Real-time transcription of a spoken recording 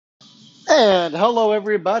And hello,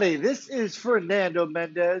 everybody. This is Fernando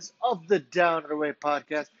Mendez of the Down and Away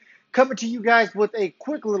podcast, coming to you guys with a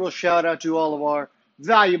quick little shout out to all of our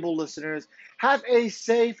valuable listeners. Have a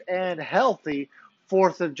safe and healthy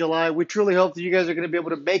 4th of July. We truly hope that you guys are going to be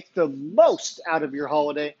able to make the most out of your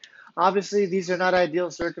holiday. Obviously, these are not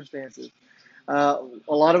ideal circumstances. A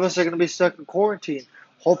lot of us are going to be stuck in quarantine.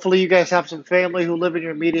 Hopefully, you guys have some family who live in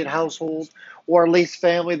your immediate household, or at least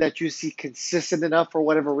family that you see consistent enough for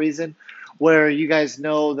whatever reason, where you guys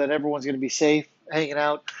know that everyone's going to be safe hanging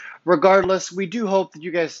out. Regardless, we do hope that you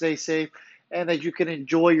guys stay safe and that you can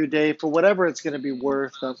enjoy your day for whatever it's going to be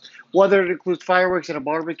worth, whether it includes fireworks and a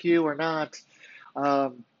barbecue or not.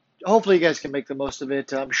 Um, Hopefully, you guys can make the most of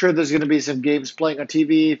it. I'm sure there's going to be some games playing on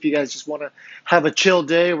TV. If you guys just want to have a chill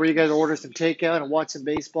day where you guys order some takeout and watch some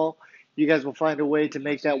baseball, you guys will find a way to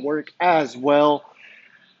make that work as well.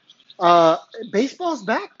 Uh, Baseball's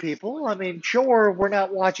back, people. I mean, sure, we're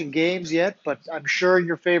not watching games yet, but I'm sure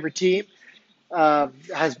your favorite team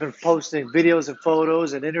has been posting videos and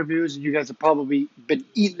photos and interviews, and you guys have probably been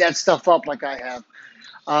eating that stuff up like I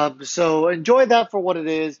have. So enjoy that for what it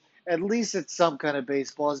is. At least it's some kind of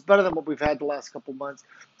baseball. It's better than what we've had the last couple months.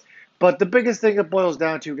 But the biggest thing it boils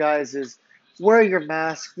down to, guys, is wear your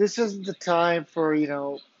mask. This isn't the time for,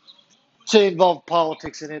 to involve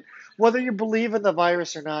politics in it. Whether you believe in the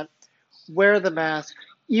virus or not, wear the mask.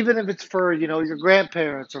 Even if it's for, your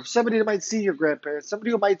grandparents or somebody that might see your grandparents,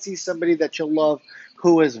 somebody who might see somebody that you love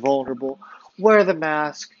who is vulnerable. Wear the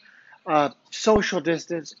mask, social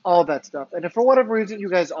distance, all that stuff. And if for whatever reason you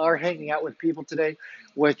guys are hanging out with people today,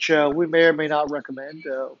 which we may or may not recommend,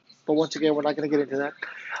 but once again, we're not going to get into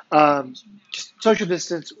that. Just social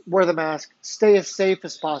distance, wear the mask, stay as safe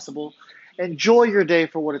as possible, enjoy your day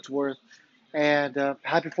for what it's worth, and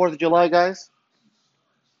happy 4th of July, guys.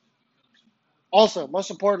 Also, most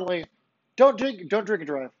importantly, don't drink and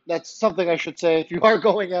drive. That's something I should say. If you are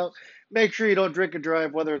going out, make sure you don't drink and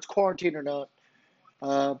drive, whether it's quarantine or not.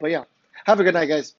 But yeah, have a good night, guys.